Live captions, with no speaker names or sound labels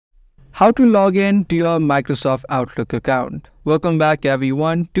How to log in to your Microsoft Outlook account. Welcome back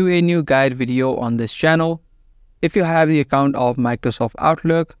everyone to a new guide video on this channel. If you have the account of Microsoft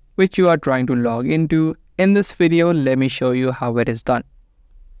Outlook which you are trying to log into, in this video let me show you how it is done.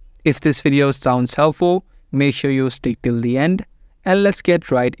 If this video sounds helpful, make sure you stick till the end and let's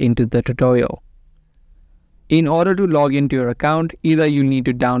get right into the tutorial. In order to log into your account, either you need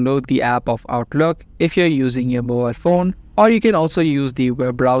to download the app of Outlook if you're using your mobile phone, or you can also use the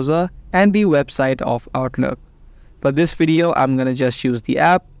web browser and the website of Outlook. For this video, I'm gonna just use the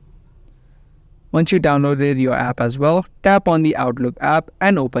app. Once you downloaded your app as well, tap on the Outlook app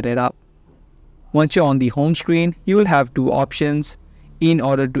and open it up. Once you're on the home screen, you will have two options in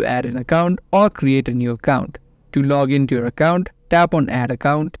order to add an account or create a new account. To log into your account, tap on Add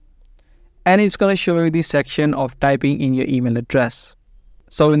Account, and it's gonna show you the section of typing in your email address.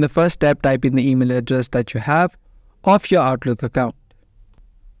 So in the first step, type in the email address that you have of your Outlook account.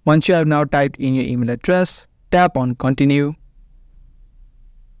 Once you have now typed in your email address, tap on Continue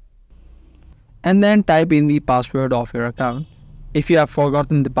and then type in the password of your account. If you have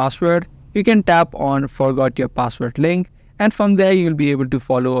forgotten the password, you can tap on Forgot Your Password link, and from there you'll be able to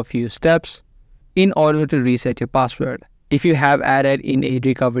follow a few steps in order to reset your password. If you have added in a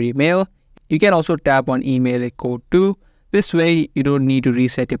recovery mail, you can also tap on Email a code too. This way you don't need to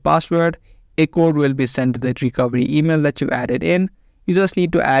reset your password. A code will be sent to the recovery email that you added in. You just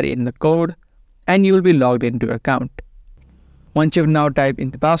need to add in the code and you will be logged into your account. Once you've now typed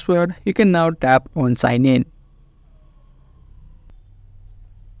in the password, you can now tap on Sign In.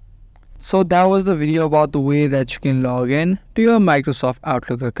 So that was the video about the way that you can log in to your Microsoft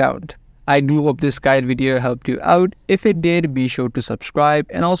Outlook account. I do hope this guide video helped you out. If it did, be sure to subscribe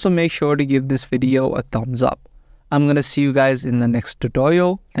and also make sure to give this video a thumbs up. I'm gonna see you guys in the next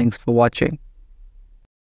tutorial. Thanks for watching.